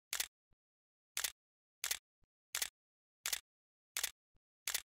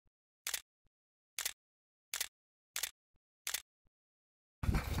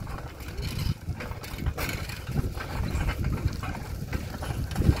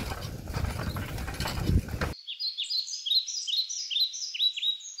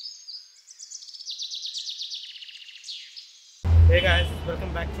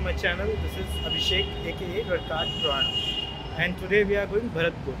welcome back to my channel. This is Abhishek aka Rajasthan, and today we are going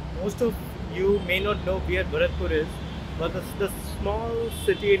Bharatpur. Most of you may not know where Bharatpur is, but this is the small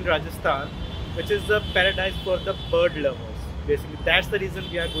city in Rajasthan which is a paradise for the bird lovers. Basically that's the reason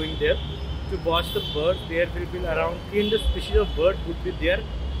we are going there to watch the birds. There will be around 300 species of bird would be there,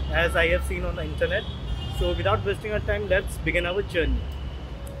 as I have seen on the internet. So without wasting our time, let's begin our journey.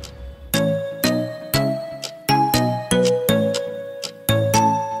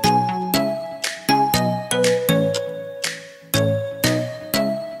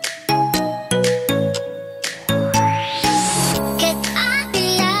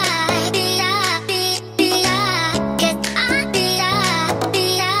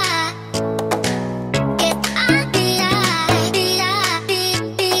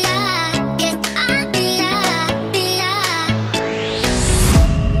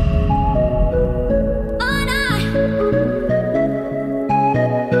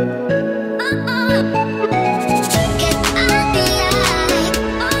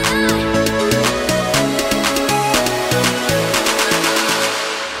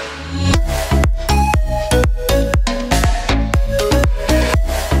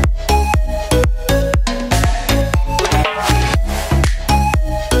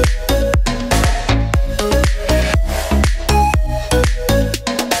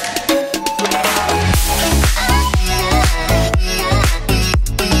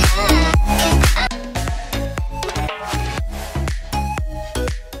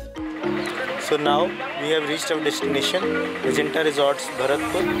 So now we have reached our destination, Regenta Resorts,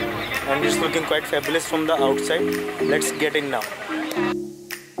 Bharatpur, and it's looking quite fabulous from the outside. Let's get in now.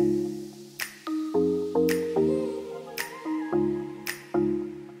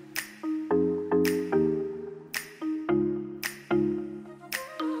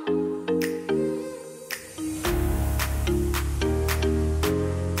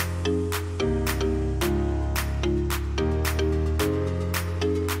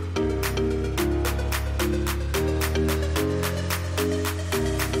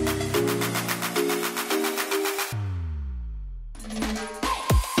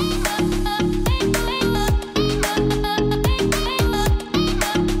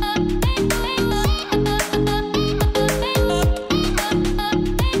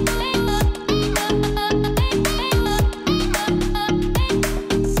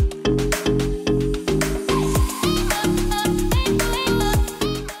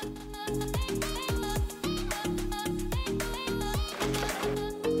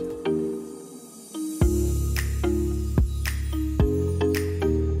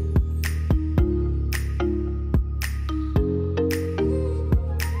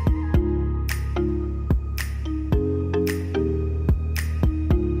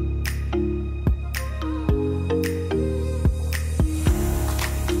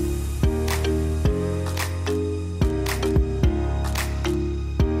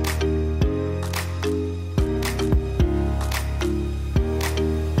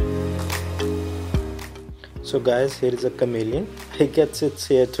 So guys, here is a chameleon. I guess it's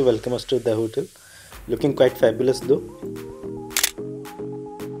here to welcome us to the hotel. Looking quite fabulous though.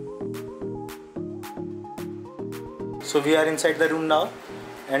 So we are inside the room now,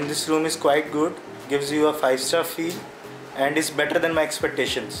 and this room is quite good. Gives you a 5-star feel and is better than my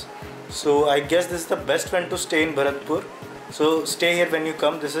expectations. So I guess this is the best one to stay in Bharatpur. So stay here when you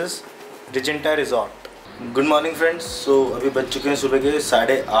come. This is Regenta Resort. Good morning friends. So अभी बज चुके हैं सुबह के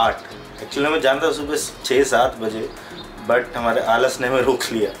 8:30. Actually मैं जानता था सुबह 6-7 बजे, बट हमारे आलस ने हमें रोक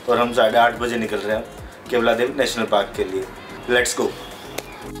लिया और हम 8:30 बजे निकल रहे हैं केवलादेव नेशनल पार्क के लिए. Let's go.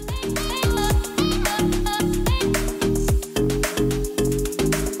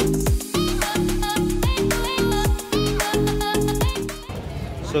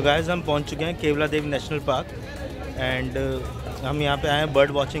 सो गाइस, हम पहुंच चुके हैं केवलादेव नेशनल पार्क एंड हम यहाँ पे आए हैं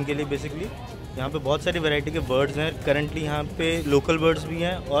बर्ड वॉचिंग के लिए. बेसिकली यहाँ पे बहुत सारी वैरायटी के बर्ड्स हैं. करंटली यहाँ पे लोकल बर्ड्स भी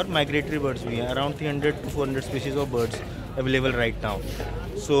हैं और माइग्रेटरी बर्ड्स भी हैं. Around 300 to 400 species of birds available right now.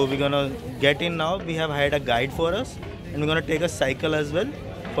 So we gonna get in now. We have hired a guide for us and we gonna take a cycle as well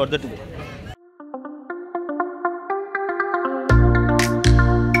for the tour.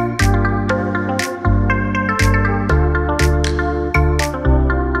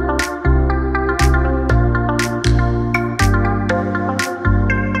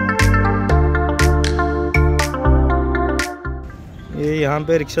 ये यहाँ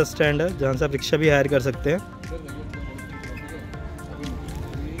पे rickshaw stand है जहाँ से आप rickshaw भी higher कर सकते हैं.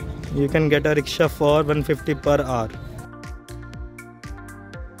 You can get a rickshaw for 150 per hour.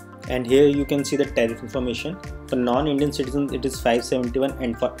 And here you can see the tariff information. For non-Indian citizens it is 571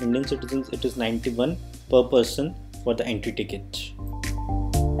 and for Indian citizens it is 91 per person for the entry ticket.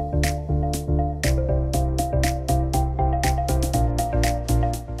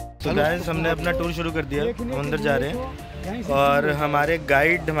 तो guys हमने अपना tour शुरू कर दिया, हम अंदर जा रहे हैं और हमारे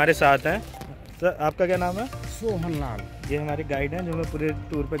गाइड हमारे साथ हैं। सर आपका क्या नाम है? सोहन लाल। ये हमारे गाइड हैं जो हमें पूरे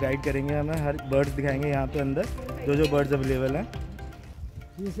टूर पे गाइड करेंगे, हमें हर बर्ड्स दिखाएंगे यहाँ पे अंदर जो बर्ड्स अवेलेबल हैं।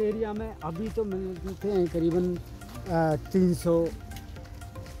 इस एरिया में अभी तो मिलते हैं करीबन 300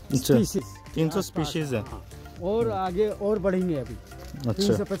 स्पीशीज। 300 स्पीशीज है और आगे और बढ़ेंगे अभी।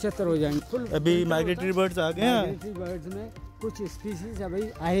 अच्छा 375 हो जाएंगे। अभी माइग्रेटरी बर्ड्स आ गए हैं। माइग्रेटरी बर्ड्स में कुछ स्पीशीज अभी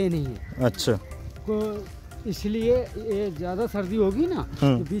आए नहीं है। अच्छा तो इसलिए ये ज़्यादा सर्दी होगी ना तो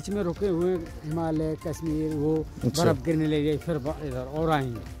बीच में रुके हुए हिमालय कश्मीर वो बर्फ गिरने लगे, फिर इधर और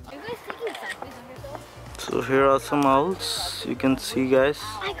आएंगे। So here are some owls. You can see, guys.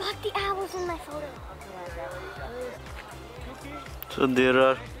 I got the owls in my photo. So there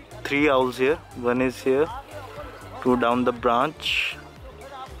are 3 owls here. One is here, 2 down the branch.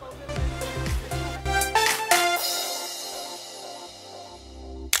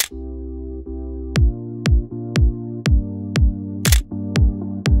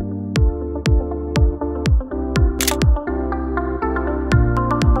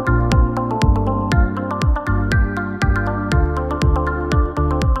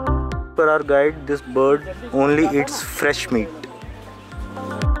 Per our guide, this bird only eats fresh meat.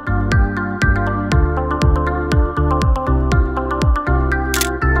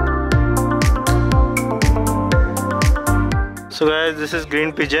 So guys, this is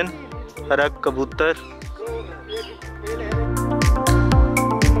green pigeon, हरा कबूतर।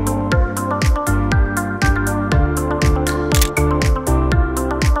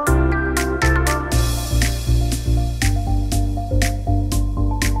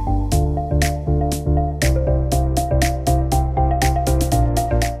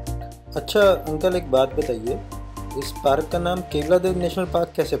 अच्छा uncle एक बात बताइए, इस park का नाम Keoladeo national park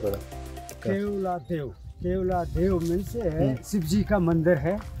कैसे पड़ा? केवलादेव मीन्स है शिव जी का मंदिर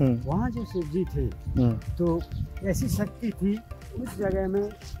है। वहाँ जो शिव जी थे तो ऐसी शक्ति थी उस जगह में।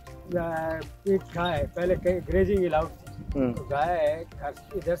 एक गाय पहले ग्रेजिंग अलाउड थी, तो गाय घर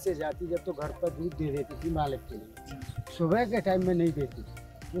इधर से जाती जब तो घर पर दूध दे देती थी मालिक के लिए। सुबह के टाइम में नहीं देती,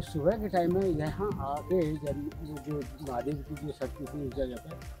 तो सुबह के टाइम में यहाँ आके जब जो महादेव की जो शक्ति थी उस जगह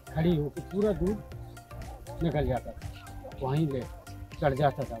पर खड़ी होकर पूरा दूध निकल जाता था, वहीं ले चढ़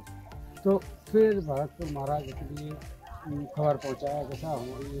जाता था। तो फिर भरतपुर महाराज के लिए खबर पहुँचाया कि साहब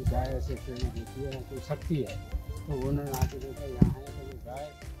हमारी ये गाय ऐसे देती है कोई शक्ति है। तो उन्होंने आके देखा यहाँ है तो गाय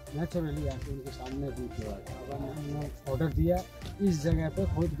नेचुरली आके उनके सामने दूध देवा था। अब उन्होंने ऑर्डर दिया इस जगह पर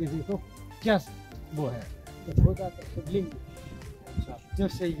खोद के देखो क्या वो है, तो खोदा तो शिवलिंग जब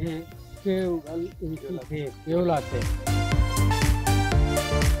से ये केवला थे।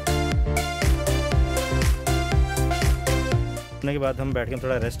 के बाद हम बैठ के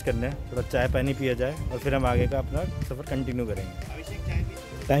थोड़ा रेस्ट करने, थोड़ा चाय पानी पिया जाए और फिर हम आगे का अपना सफ़र कंटिन्यू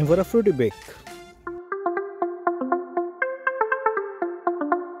करेंगे। Time for a Frooti break.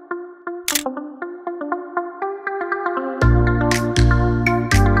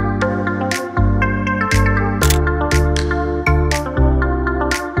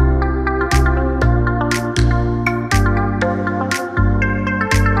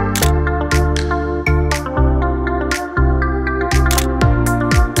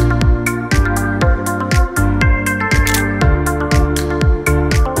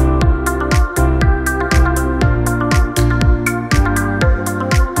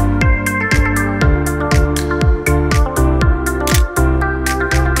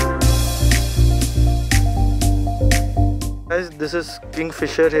 Guys, this is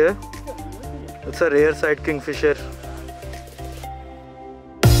kingfisher here. It's a rare sight kingfisher.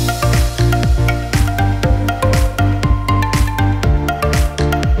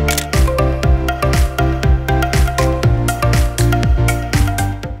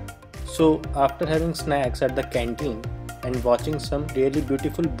 So after having snacks at the canteen and watching some really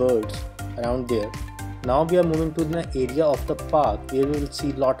beautiful birds around there, now we are moving to the area of the park where we will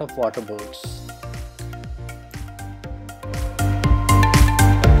see lot of water birds.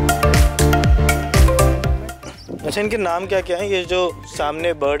 अच्छा इनके नाम क्या क्या हैं? ये जो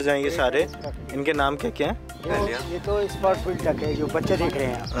सामने birds हैं ये सारे, इनके नाम क्या क्या हैं? ये तो स्पॉट बिल्डक है जो बच्चे देख रहे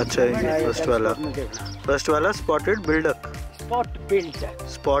हैं। अच्छा ये फर्स्ट वाला स्पॉटेड बिल्डक। स्पॉट बिल्डक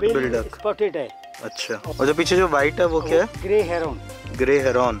स्पॉटेड है। अच्छा, और जो पीछे जो वाइट है वो क्या है? Grey Heron. Grey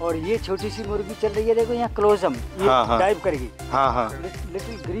Heron. और ये छोटी सी मुर्गी चल रही है, देखो यहाँ क्लोजम डाइव करेगी। हाँ हाँ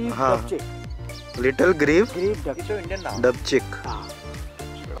little grieve डबचिक। Little grieve डबचिक। डबचिक।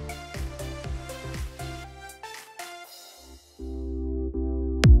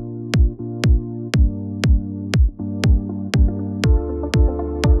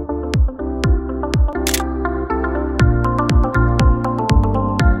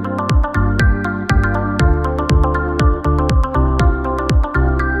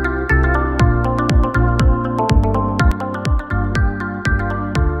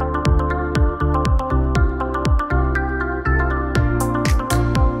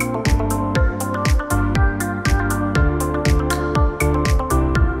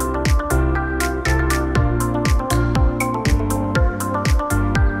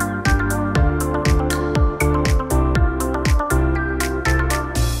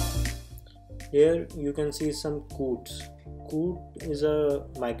 Here you can see some coots. Coot is a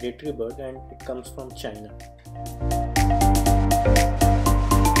migratory bird and it comes from China.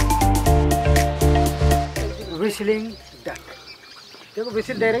 Whistling duck. देखो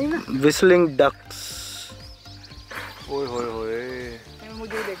whistle दे रही है ना? Whistling ducks. ओए होए होए,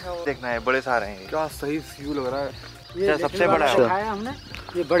 मुझे देखना है, बड़े सारे हैं, क्या सही व्यू लग रहा है। ये सबसे बड़ा है हमने,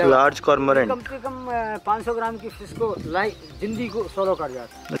 ये बड़े लार्ज कॉर्मोरेंट, कम से कम 500 ग्राम की फिश को जिंदगी को सोलो कर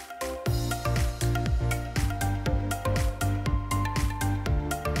जाता है।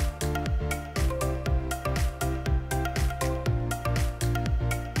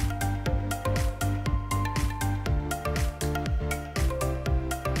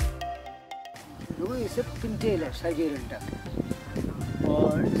 इसे पिंटेल है, साइबेरियन डक,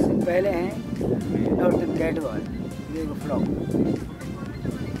 और इससे पहले हैं नॉर्दर्न कैटबॉल, ये flock,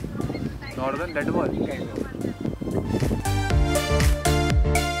 northern कैटबॉल।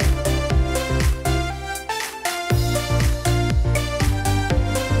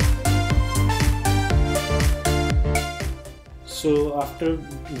 So after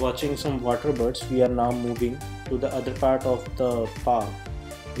watching some water birds, we are now moving to the other part of the park.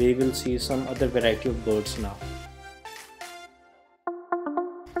 We will see some other variety of birds now.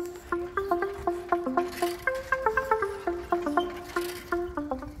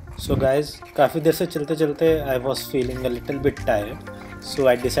 So guys, काफ़ी देर से चलते चलते I was feeling a little bit tired, so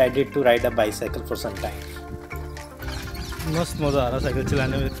I decided to ride a bicycle for some time. मस्त मज़ा आ रहा cycle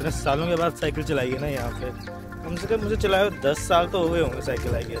चलाने में। इतने सालों के बाद साइकिल चलाई है ना यहाँ पे। कम से कम मुझे चलाए 10 साल तो हो गए होंगे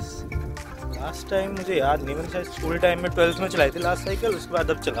cycle, I guess. Last time मुझे याद नहीं, मैंने शायद स्कूल टाइम में 12th में चलाई थी लास्ट साइकिल, उसके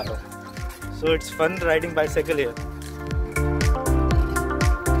बाद अब चला रहा हूँ। So it's fun riding bicycle here.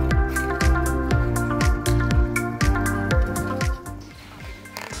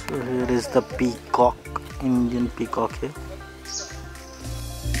 So here is the peacock, Indian peacock here.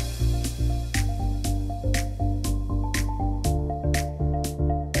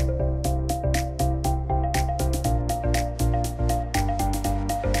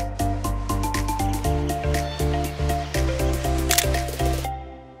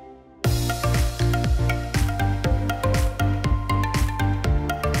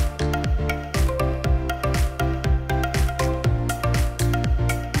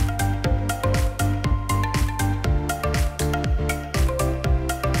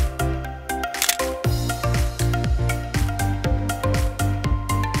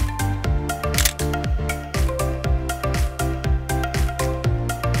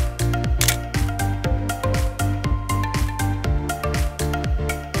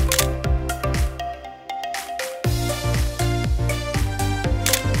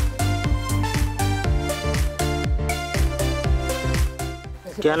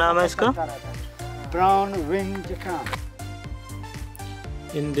 क्या नाम है इसका? Brown wing जैकाम।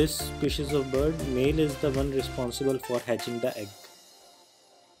 In this species of bird, male is the one responsible for hatching the egg.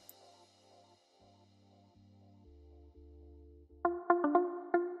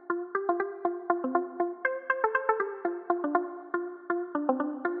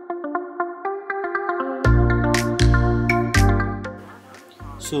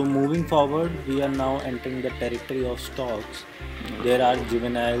 So moving forward, we are now entering the territory of storks. There are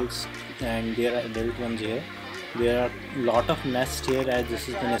juveniles and there are adult ones here. There are lot of nests here as this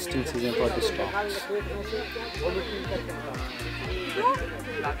is the nesting season for the storks.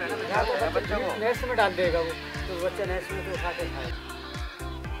 Nest में डाल देगा वो, तो बच्चा nest में तो उठा के खाएगा।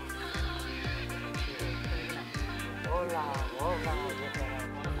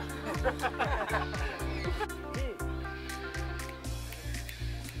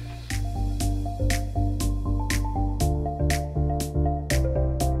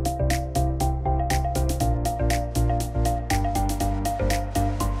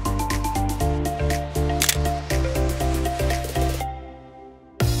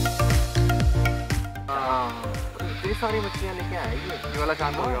 सारी मछलियाँ लेके आए, ये वाला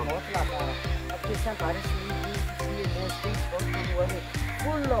शांत हो गया। बहुत लाता है। अब जैसा बारिश हुई थी, इसलिए नेस्टिंग बहुत कम हुआ है,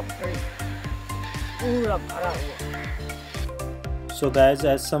 फुल ऑफ ट्री, पूरा भरा हुआ। So guys,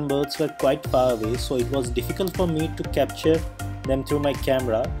 as some birds were quite far away, so it was difficult for me to capture them through my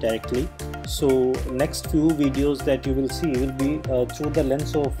camera directly. So next few videos that you will see will be through the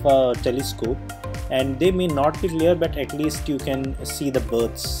lens of a telescope, and they may not be clear, but at least you can see the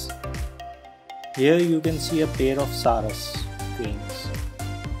birds. Here you can see a pair of saras cranes.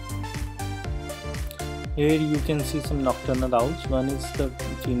 Here you can see some nocturnal owls. One is the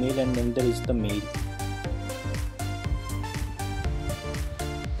female and another is the male.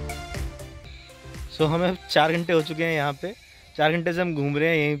 So हमें 4 घंटे हो चुके हैं यहाँ पे। 4 घंटे से हम घूम रहे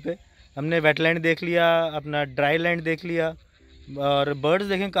हैं यहीं पे। हमने वेटलैंड देख लिया, अपना ड्राई लैंड देख लिया, और बर्ड्स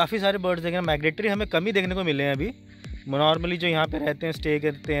देखें, काफ़ी सारे बर्ड्स देखें। माइग्रेटरी हमें कम ही देखने को मिले हैं अभी। नॉर्मली जो यहाँ पे रहते हैं, स्टे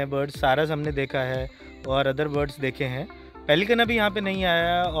करते हैं बर्ड्स, सारस हमने देखा है और अदर बर्ड्स देखे हैं। पेलिकन अभी यहाँ पे नहीं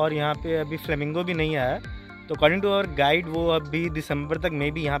आया और यहाँ पे अभी फ्लेमिंगो भी नहीं आया। तो अकॉर्डिंग टू आवर गाइड वो अभी दिसंबर तक मे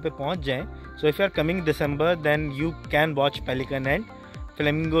बी यहाँ पे पहुँच जाएँ। So if you are coming December then you can watch pelican and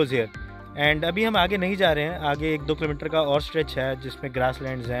flamingos here. And अभी हम आगे नहीं जा रहे हैं, आगे 1-2 किलोमीटर का और स्ट्रेच है जिसमें ग्रास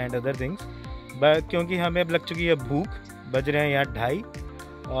लैंड्स हैं एंड अदर थिंग्स। बट क्योंकि हमें अब लग चुकी है भूख, बज रहे हैं यहाँ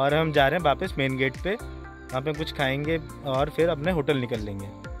 2:30 और हम जा रहे हैं वापस मेन गेट पे। वहाँ पे कुछ खाएंगे और फिर अपने होटल निकल लेंगे।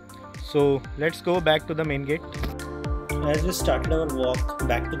 So let's go back to the main gate. As we started our walk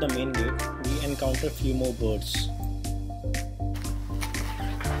back to the main gate, we encountered few more birds.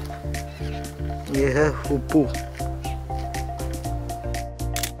 ये है हुप्पू।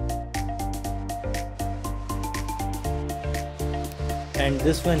 And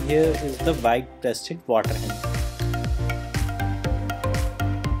this one here is the white-breasted water hen.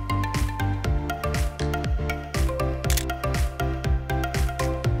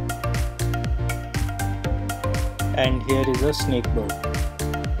 And here is a snake bird.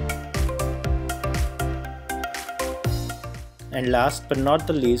 And last but not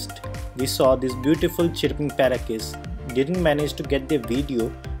the least, we saw this beautiful chirping parakeets. Didn't manage to get the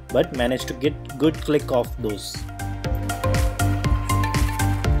video, but managed to get good click of those.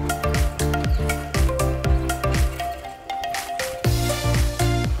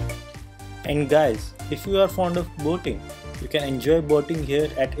 And guys, if you are fond of boating, you can enjoy boating here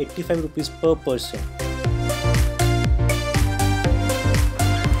at 85 rupees per person.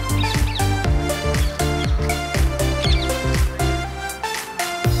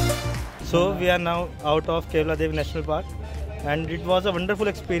 So we are now out of Keoladeo National Park and it was a wonderful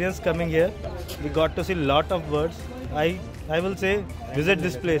experience coming here. We got to see a lot of birds. I will say visit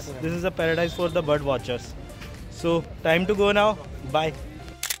this place. This is a paradise for the bird watchers. So time to go now. Bye.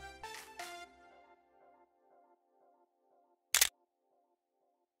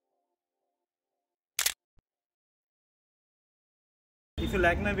 If you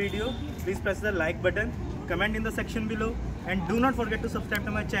like my video, please press the like button, comment in the section below and do not forget to subscribe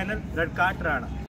to my channel Radkat Rana.